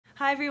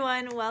Hi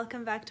everyone,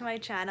 welcome back to my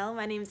channel.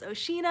 My name is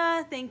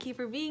O-Sheena. Thank you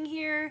for being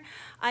here.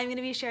 I'm going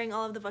to be sharing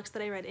all of the books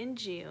that I read in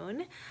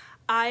June.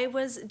 I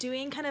was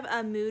doing kind of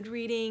a mood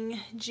reading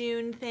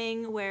June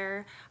thing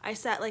where I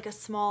set like a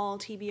small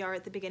TBR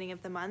at the beginning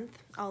of the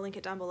month. I'll link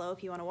it down below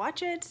if you want to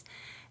watch it.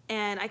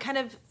 And I kind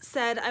of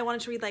said I wanted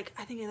to read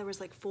I think there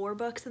was like 4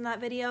 books in that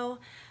video,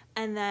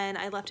 and then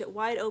I left it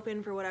wide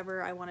open for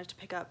whatever I wanted to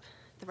pick up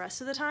the rest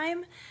of the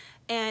time.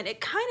 And it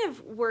kind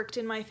of worked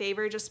in my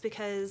favor just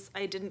because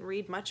I didn't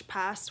read much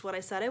past what I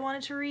said I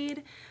wanted to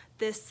read.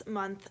 This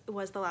month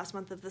was the last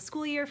month of the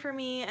school year for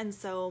me, and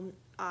so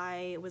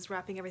I was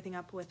wrapping everything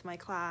up with my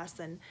class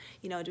and,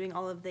 you know, doing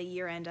all of the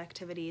year-end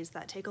activities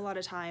that take a lot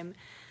of time.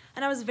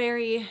 And I was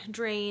very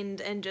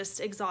drained and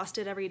just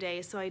exhausted every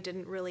day, so I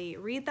didn't really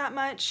read that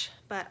much,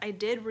 but I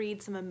did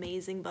read some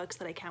amazing books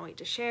that I can't wait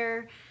to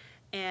share,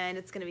 and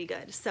it's gonna be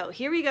good. So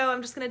here we go,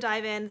 I'm just gonna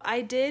dive in.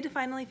 I did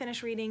finally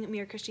finish reading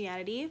Mere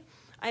Christianity.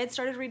 I had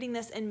started reading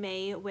this in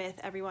May with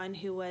everyone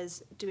who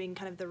was doing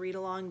kind of the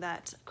read-along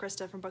that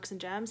Krista from Books and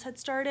Gems had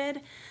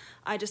started.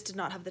 I just did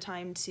not have the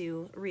time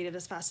to read it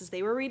as fast as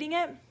they were reading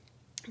it,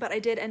 but I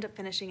did end up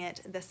finishing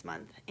it this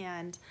month,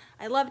 and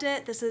I loved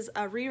it. This is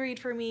a reread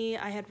for me.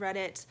 I had read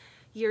it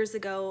years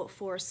ago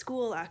for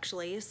school,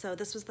 actually, so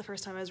this was the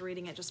first time I was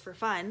reading it just for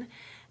fun,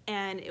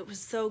 and it was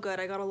so good.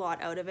 I got a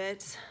lot out of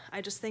it.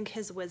 I just think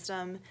his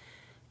wisdom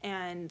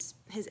and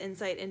his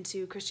insight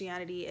into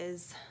Christianity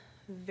is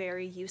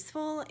very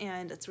useful,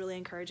 and it's really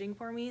encouraging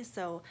for me,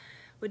 so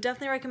would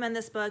definitely recommend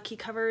this book. He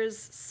covers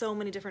so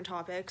many different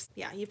topics.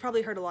 Yeah, you've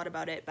probably heard a lot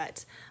about it,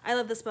 but I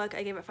love this book.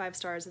 I gave it 5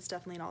 stars. It's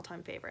definitely an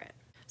all-time favorite.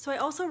 So I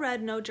also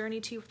read No Journey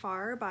Too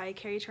Far by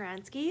Carrie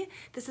Turansky.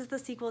 This is the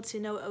sequel to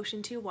No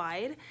Ocean Too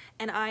Wide,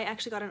 and I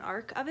actually got an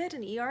ARC of it,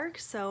 an e-ARC,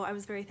 so I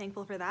was very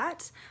thankful for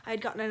that. I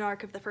had gotten an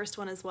ARC of the first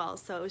one as well,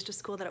 so it was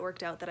just cool that it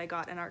worked out that I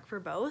got an ARC for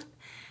both.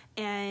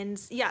 And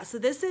yeah, so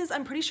this is,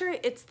 I'm pretty sure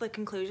it's the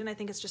conclusion. I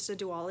think it's just a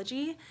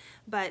duology,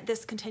 but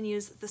this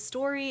continues the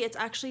story. It's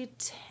actually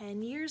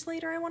 10 years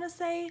later, I want to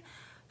say,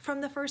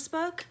 from the first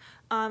book.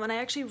 And I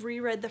actually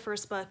reread the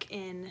first book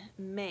in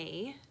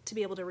May to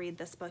be able to read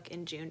this book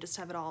in June, just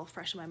to have it all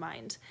fresh in my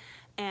mind.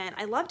 And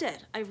I loved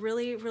it. I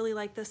really, really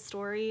like this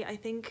story. I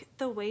think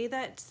the way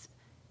that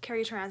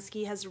Carrie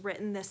Turansky has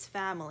written this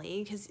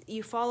family, because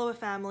you follow a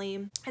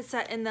family, it's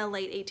set in the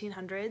late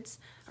 1800s,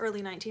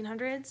 early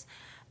 1900s,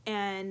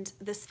 and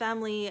this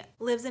family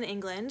lives in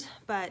England,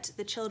 but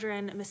the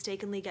children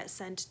mistakenly get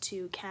sent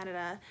to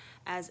Canada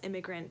as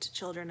immigrant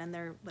children, and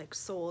they're like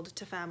sold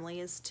to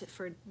families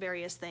for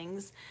various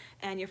things,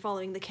 and you're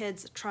following the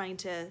kids trying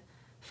to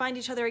find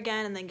each other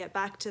again and then get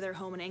back to their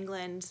home in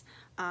England.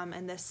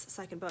 And this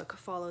second book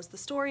follows the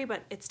story,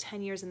 but it's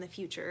 10 years in the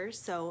future,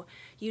 so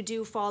you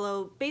do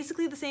follow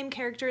basically the same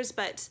characters,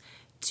 but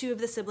 2 of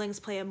the siblings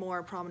play a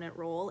more prominent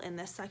role in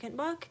this second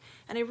book,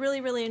 and I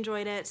really, really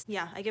enjoyed it.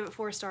 Yeah, I give it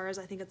 4 stars.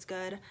 I think it's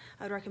good.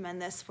 I would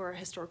recommend this for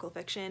historical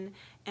fiction,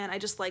 and I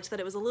just liked that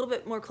it was a little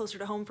bit more closer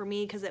to home for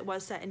me because it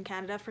was set in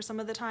Canada for some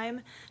of the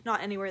time.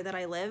 Not anywhere that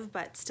I live,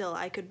 but still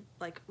I could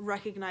like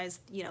recognize,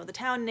 you know, the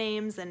town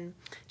names and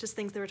just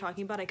things they were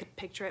talking about. I could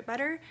picture it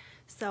better,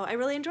 so I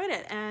really enjoyed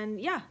it, and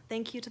yeah,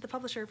 thank you to the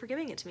publisher for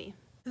giving it to me.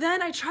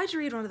 Then I tried to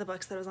read one of the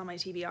books that was on my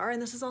TBR,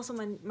 and this is also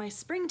my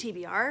spring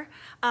TBR.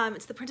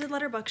 It's The Printed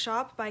Letter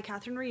Bookshop by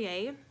Katherine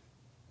Reay,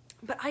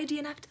 but I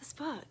DNF'd this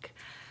book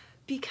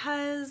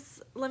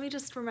because, let me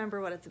just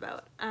remember what it's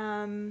about.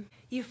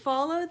 You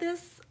follow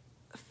this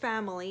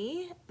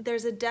family.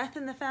 There's a death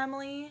in the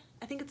family.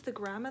 I think it's the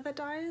grandma that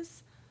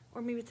dies,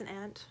 or maybe it's an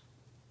aunt.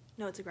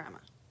 No, it's a grandma.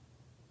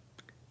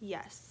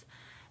 Yes.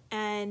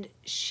 And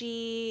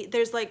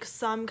there's like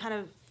some kind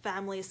of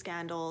family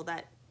scandal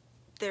that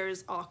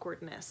there's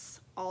awkwardness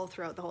all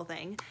throughout the whole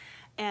thing.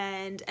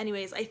 And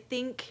anyways, I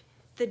think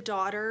the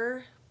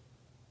daughter,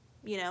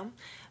 you know,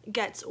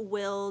 gets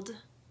willed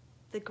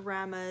the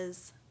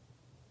grandma's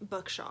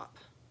bookshop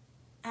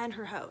and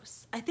her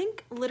house. I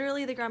think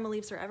literally the grandma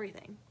leaves her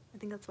everything. I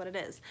think that's what it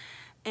is.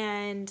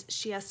 And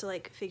she has to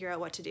like figure out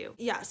what to do.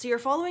 Yeah, so you're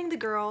following the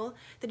girl,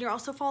 then you're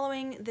also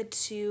following the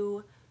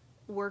 2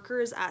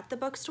 workers at the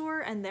bookstore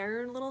and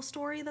their little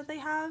story that they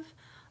have.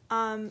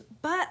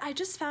 But I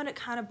just found it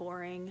kind of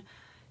boring.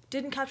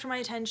 Didn't capture my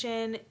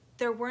attention.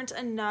 There weren't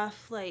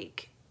enough,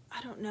 like,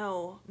 I don't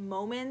know,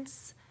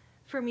 moments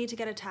for me to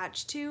get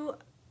attached to.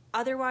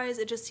 Otherwise,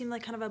 it just seemed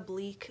like kind of a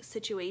bleak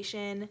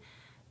situation,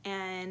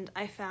 and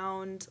I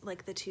found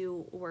like the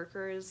 2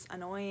 workers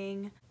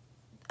annoying.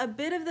 A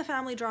bit of the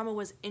family drama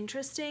was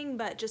interesting,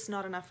 but just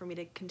not enough for me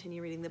to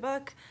continue reading the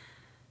book.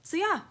 So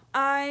yeah,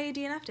 I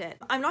DNF'd it.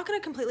 I'm not gonna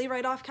completely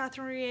write off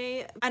Katherine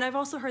Reay, and I've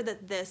also heard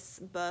that this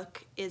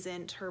book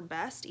isn't her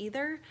best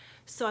either,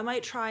 so I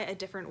might try a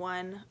different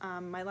one.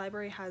 My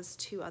library has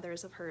 2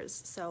 others of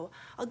hers, so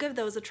I'll give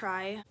those a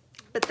try.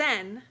 But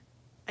then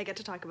I get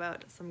to talk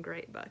about some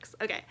great books.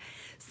 Okay,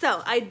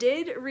 so I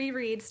did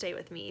reread Stay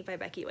With Me by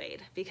Becky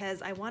Wade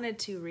because I wanted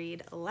to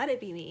read Let It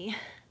Be Me,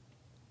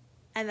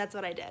 and that's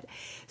what I did.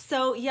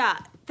 So yeah,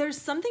 there's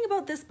something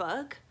about this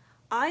book.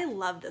 I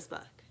love this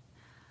book.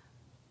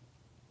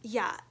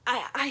 yeah,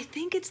 I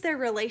think it's their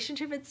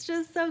relationship. It's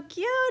just so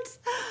cute.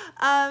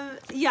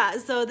 Yeah,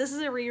 so this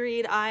is a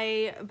reread.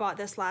 I bought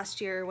this last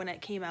year when it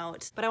came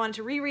out, but I wanted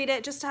to reread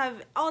it just to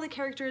have all the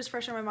characters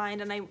fresh in my mind,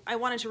 and I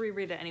wanted to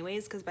reread it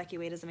anyways because Becky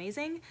Wade is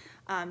amazing,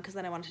 because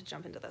then I wanted to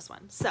jump into this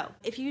one. So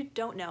if you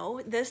don't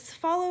know, this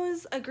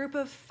follows a group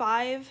of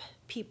 5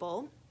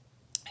 people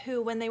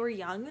who, when they were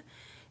young,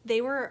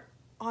 they were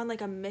on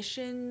like a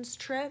missions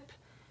trip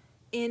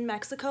in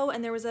Mexico,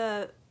 and there was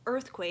a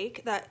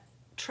earthquake that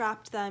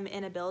trapped them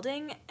in a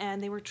building,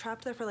 and they were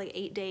trapped there for like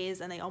 8 days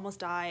and they almost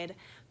died,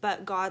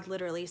 but God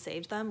literally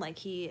saved them. Like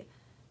the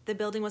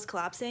building was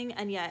collapsing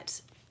and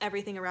yet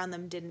everything around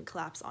them didn't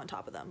collapse on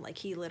top of them. Like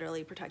he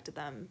literally protected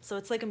them. So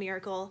it's like a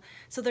miracle.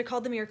 So they're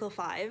called the Miracle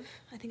 5.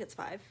 I think it's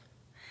 5.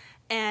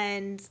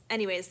 And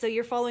anyways, so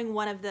you're following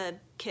one of the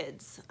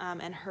kids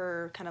and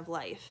her kind of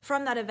life.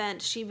 From that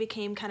event, she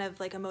became kind of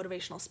like a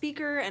motivational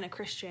speaker and a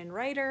Christian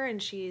writer,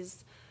 and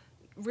she's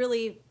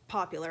really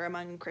popular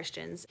among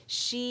Christians.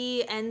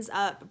 She ends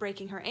up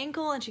breaking her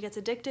ankle and she gets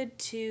addicted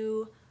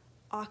to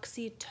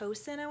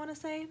oxytocin, I want to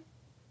say,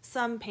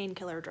 some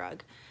painkiller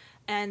drug.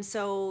 And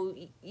so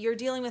you're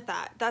dealing with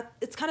that.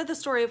 It's kind of the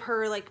story of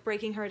her like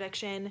breaking her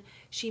addiction.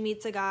 She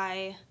meets a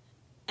guy,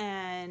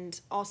 and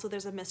also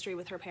there's a mystery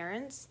with her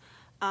parents.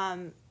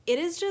 It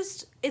is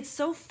just, it's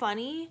so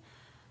funny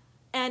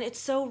and it's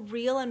so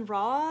real and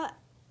raw,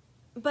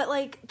 but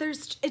like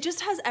it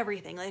just has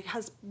everything. Like it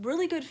has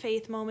really good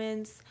faith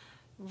moments,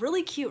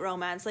 really cute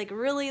romance, like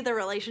really the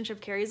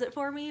relationship carries it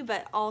for me,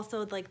 but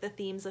also like the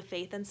themes of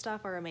faith and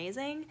stuff are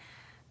amazing.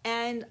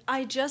 And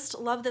I just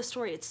love this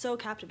story. It's so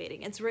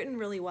captivating. It's written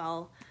really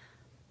well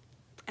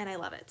and I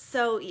love it.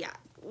 So yeah,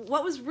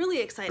 what was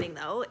really exciting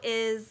though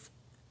is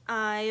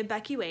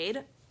Becky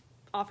Wade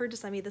offered to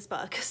send me this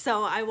book.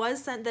 So I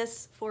was sent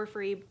this for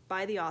free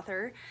by the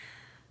author,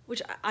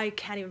 which I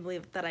can't even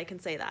believe that I can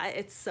say that.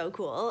 It's so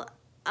cool.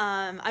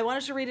 I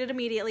wanted to read it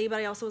immediately, but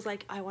I also was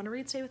like, I want to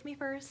read Stay With Me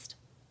first.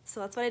 So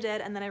that's what I did,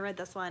 and then I read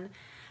this one.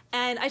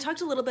 And I talked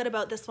a little bit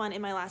about this one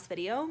in my last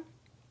video,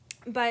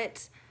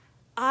 but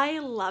I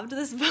loved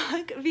this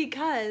book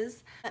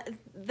because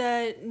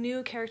the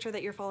new character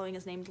that you're following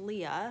is named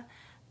Leah,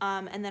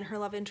 and then her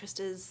love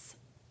interest is,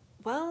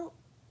 well,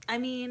 I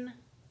mean,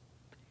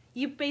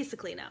 you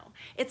basically know.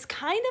 It's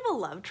kind of a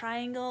love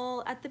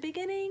triangle at the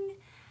beginning,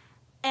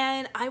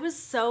 and I was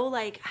so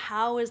like,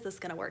 how is this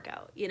gonna work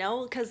out, you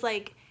know? Because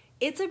like,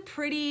 it's a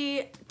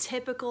pretty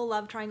typical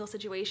love triangle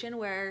situation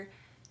where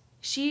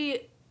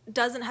she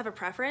doesn't have a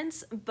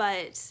preference,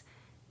 but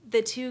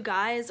the 2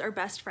 guys are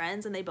best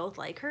friends and they both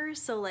like her.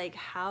 So like,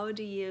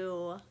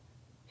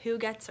 who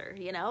gets her,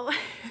 you know?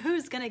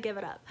 Who's gonna give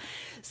it up?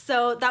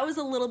 So that was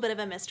a little bit of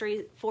a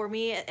mystery for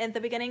me at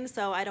the beginning,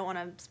 so I don't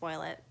want to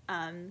spoil it.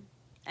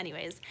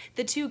 Anyways,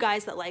 the 2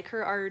 guys that like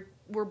her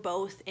were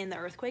both in the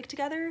earthquake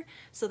together,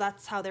 so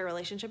that's how their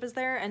relationship is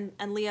there,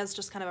 and Leah's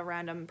just kind of a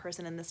random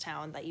person in this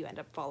town that you end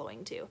up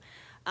following too.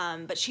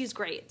 But she's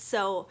great.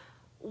 So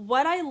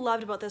what I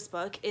loved about this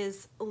book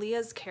is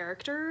Leah's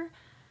character,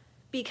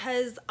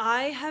 because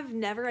I have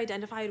never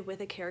identified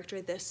with a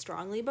character this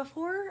strongly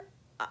before,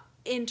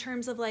 in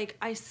terms of like,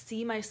 I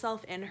see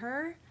myself in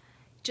her,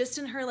 just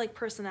in her like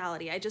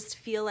personality. I just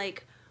feel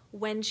like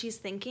when she's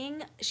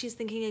thinking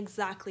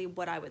exactly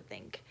what I would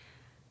think.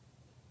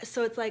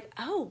 So it's like,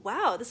 oh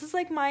wow, this is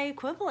like my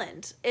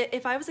equivalent.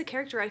 If I was a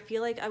character, I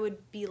feel like I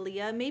would be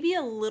Leah, maybe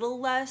a little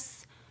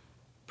less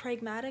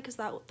pragmatic, is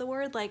that the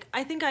word? Like,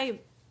 I think I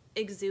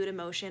exude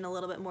emotion a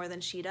little bit more than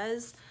she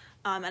does,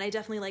 and I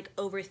definitely like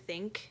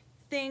overthink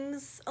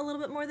things a little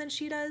bit more than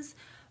she does,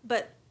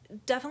 but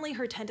definitely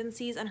her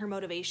tendencies and her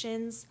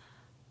motivations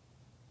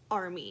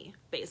are me,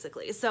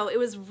 basically. So it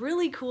was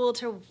really cool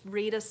to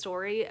read a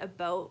story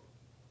about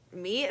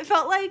me, it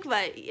felt like,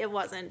 but it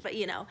wasn't, but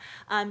you know,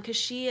 because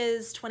she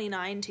is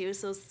 29 too,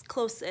 so it's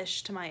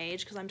close-ish to my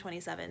age because I'm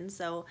 27.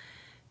 So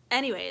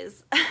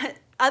anyways,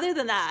 other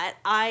than that,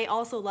 I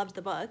also loved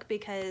the book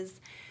because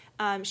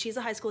she's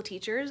a high school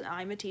teacher,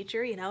 I'm a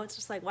teacher, you know, it's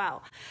just like,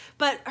 wow.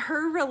 But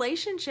her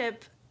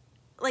relationship,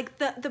 like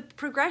the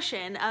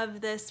progression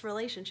of this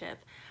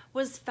relationship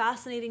was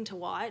fascinating to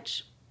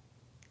watch.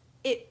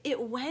 It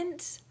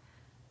was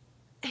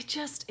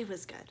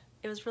good.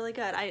 It was really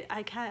good.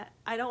 I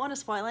don't want to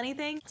spoil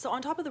anything. So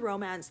on top of the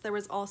romance, there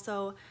was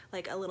also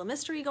like a little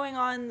mystery going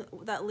on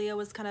that Leah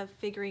was kind of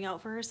figuring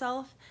out for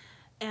herself.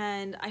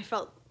 And I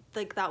felt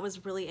like that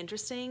was really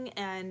interesting.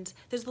 And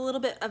there's a little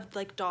bit of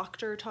like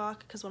doctor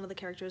talk because one of the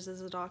characters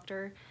is a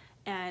doctor.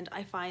 And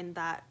I find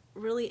that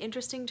really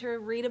interesting to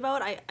read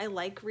about. I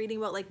like reading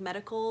about like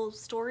medical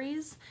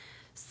stories.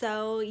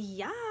 So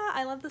yeah,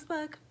 I love this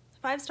book.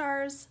 5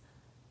 stars.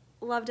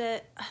 Loved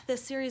it. This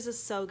series is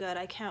so good.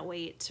 I can't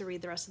wait to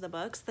read the rest of the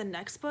books. The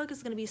next book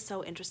is going to be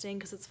so interesting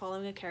because it's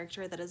following a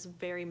character that is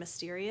very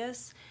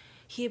mysterious.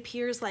 He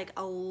appears like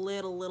a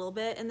little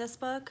bit in this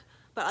book,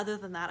 but other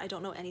than that, I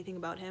don't know anything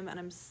about him, and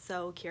I'm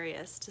so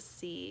curious to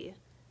see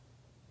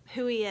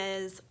who he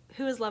is,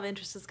 who his love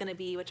interest is going to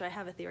be, which I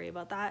have a theory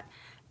about that.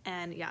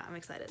 And yeah, I'm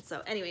excited.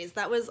 So anyways,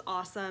 that was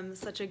awesome.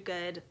 Such a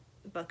good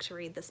book to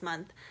read this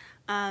month.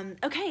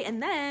 Okay,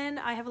 and then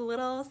I have a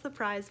little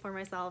surprise for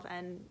myself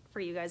and for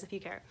you guys if you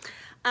care.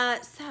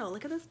 So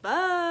look at this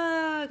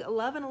book,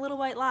 Love and a Little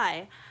White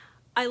Lie.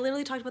 I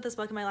literally talked about this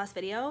book in my last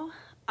video.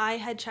 I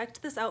had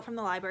checked this out from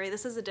the library.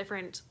 This is a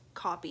different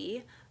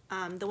copy.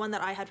 The one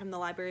that I had from the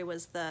library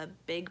was the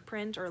big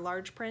print or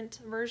large print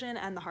version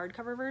and the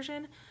hardcover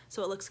version,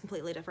 so it looks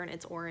completely different.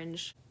 It's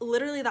orange.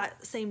 Literally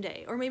that same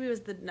day, or maybe it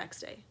was the next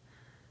day.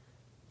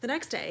 The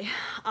next day,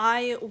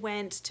 I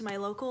went to my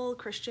local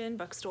Christian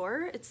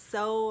bookstore.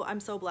 I'm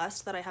so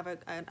blessed that I have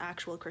an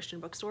actual Christian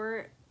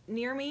bookstore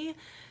near me,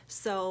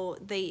 so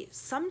they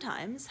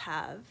sometimes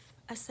have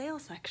a sale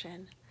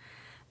section.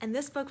 And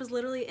this book was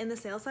literally in the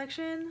sale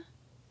section,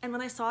 and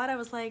when I saw it, I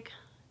was like,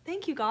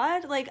 thank you,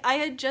 God. Like, I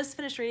had just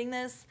finished reading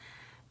this,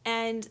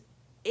 and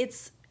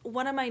it's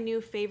one of my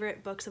new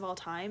favorite books of all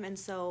time, and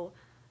so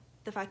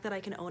the fact that I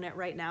can own it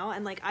right now,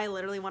 and like, I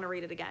literally want to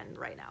read it again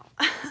right now.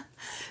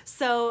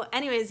 So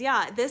anyways,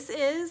 yeah, this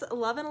is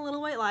Love and a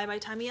Little White Lie by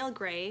Tammy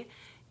Gray.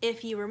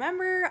 If you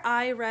remember,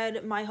 I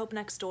read My Hope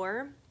Next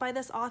Door by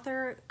this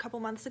author a couple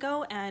months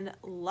ago and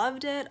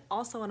loved it.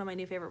 Also one of my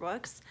new favorite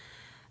books.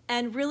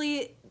 And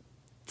really,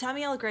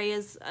 Tammy Gray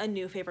is a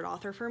new favorite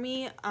author for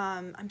me.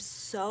 I'm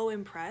so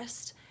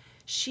impressed.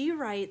 She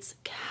writes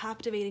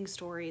captivating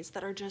stories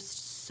that are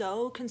just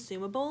so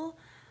consumable.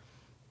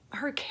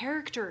 Her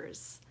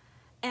characters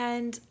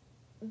and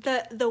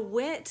the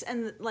wit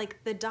and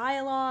like the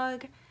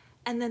dialogue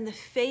and then the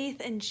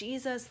faith in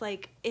Jesus,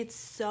 like, it's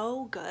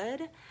so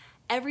good.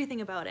 Everything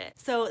about it.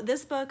 So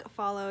this book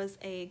follows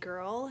a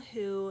girl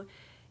who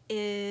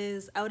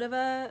is out of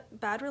a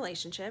bad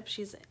relationship.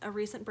 She's a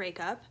recent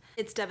breakup.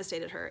 It's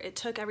devastated her. It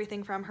took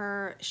everything from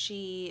her.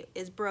 She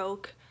is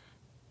broke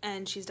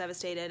and she's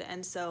devastated.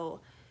 And so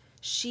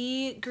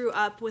she grew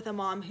up with a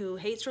mom who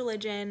hates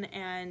religion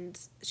and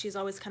she's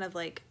always kind of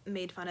like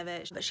made fun of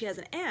it. But she has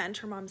an aunt,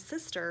 her mom's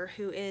sister,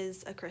 who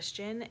is a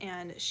Christian,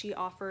 and she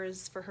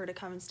offers for her to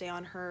come and stay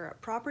on her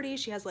property.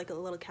 She has like a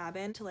little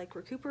cabin to like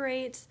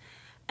recuperate.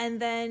 And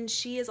then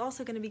she is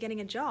also going to be getting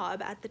a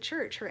job at the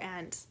church her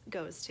aunt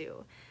goes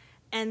to.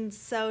 And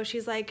so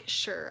she's like,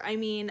 sure, I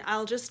mean,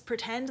 I'll just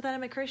pretend that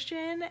I'm a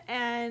Christian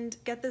and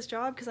get this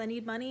job because I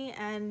need money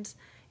and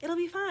it'll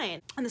be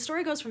fine. And the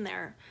story goes from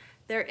there.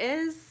 There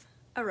is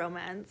a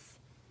romance.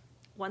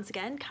 Once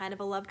again, kind of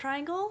a love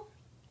triangle.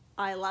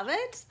 I love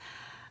it.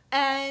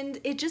 And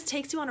it just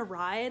takes you on a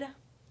ride.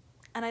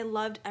 And I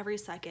loved every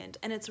second.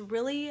 And it's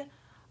really,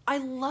 I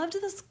loved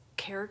this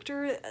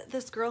character,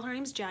 this girl, her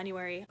name's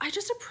January. I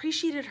just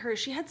appreciated her.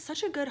 She had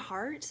such a good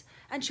heart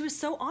and she was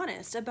so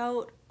honest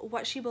about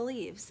what she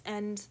believes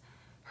and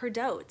her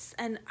doubts.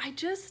 And I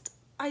just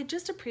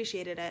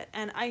appreciated it.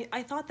 And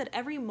I thought that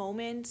every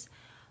moment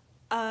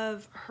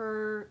of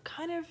her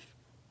kind of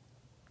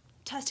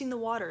testing the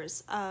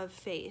waters of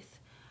faith,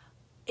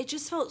 it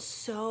just felt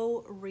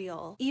so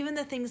real. Even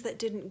the things that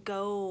didn't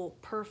go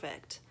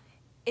perfect,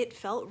 it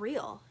felt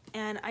real.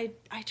 And I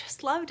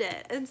just loved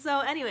it. And so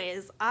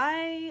anyways,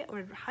 I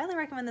would highly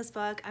recommend this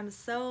book. I'm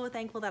so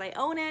thankful that I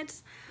own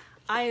it.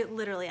 I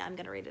literally am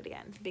gonna read it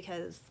again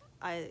because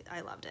I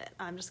loved it.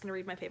 I'm just gonna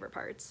read my favorite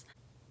parts.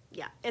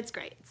 Yeah, it's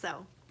great,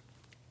 so.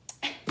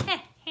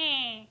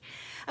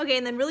 Okay,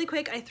 and then really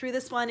quick, I threw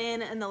this one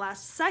in the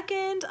last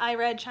second. I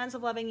read Chance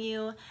of Loving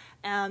You.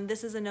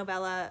 This is a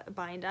novella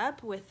bind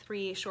up with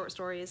 3 short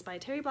stories by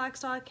Terry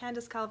Blackstock,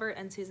 Candace Calvert,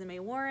 and Susan May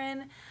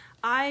Warren.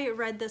 I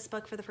read this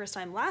book for the first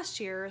time last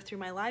year through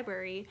my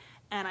library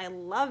and I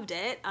loved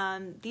it.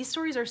 These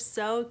stories are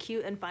so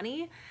cute and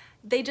funny.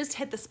 They just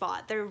hit the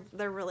spot. They're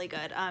really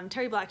good.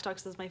 Terry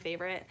Blackstock's is my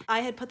favorite. I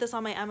had put this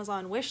on my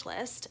Amazon wish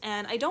list,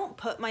 and I don't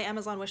put my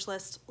Amazon wish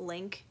list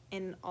link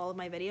in all of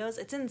my videos.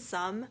 It's in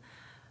some.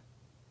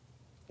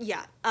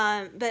 Yeah,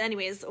 but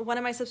anyways, one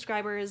of my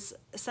subscribers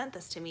sent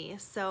this to me.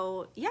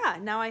 So yeah,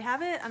 now I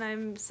have it and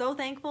I'm so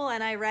thankful,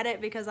 and I read it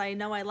because I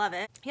know I love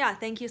it. Yeah,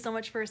 thank you so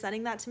much for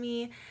sending that to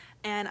me.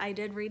 And I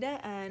did read it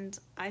and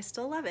I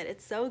still love it.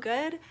 It's so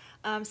good.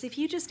 So if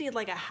you just need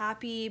like a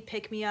happy,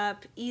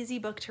 pick-me-up, easy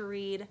book to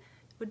read,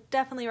 would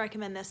definitely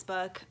recommend this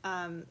book.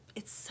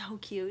 It's so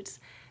cute.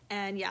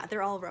 And yeah,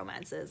 they're all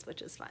romances,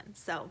 which is fun.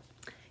 So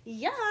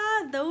yeah,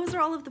 those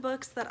are all of the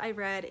books that I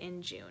read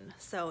in June.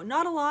 So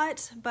not a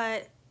lot,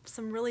 but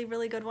some really,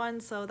 really good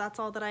ones. So that's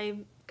all that I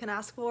can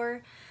ask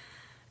for.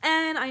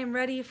 And I am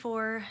ready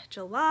for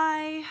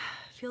July.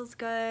 Feels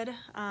good.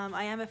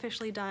 I am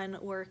officially done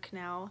work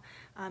now.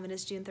 It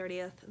is June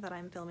 30th that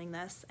I'm filming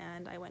this,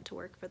 and I went to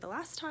work for the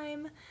last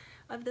time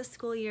of this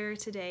school year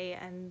today,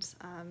 and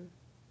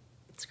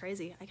it's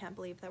crazy. I can't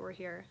believe that we're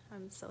here.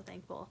 I'm so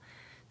thankful.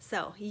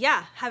 So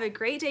yeah, have a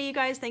great day, you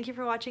guys. Thank you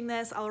for watching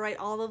this. I'll write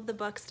all of the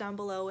books down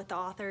below with the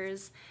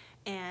authors,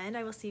 and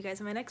I will see you guys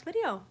in my next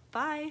video.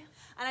 Bye.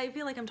 And I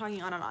feel like I'm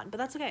talking on and on, but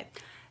that's okay.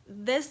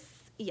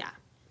 Yeah.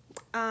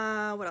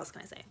 What else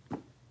can I say?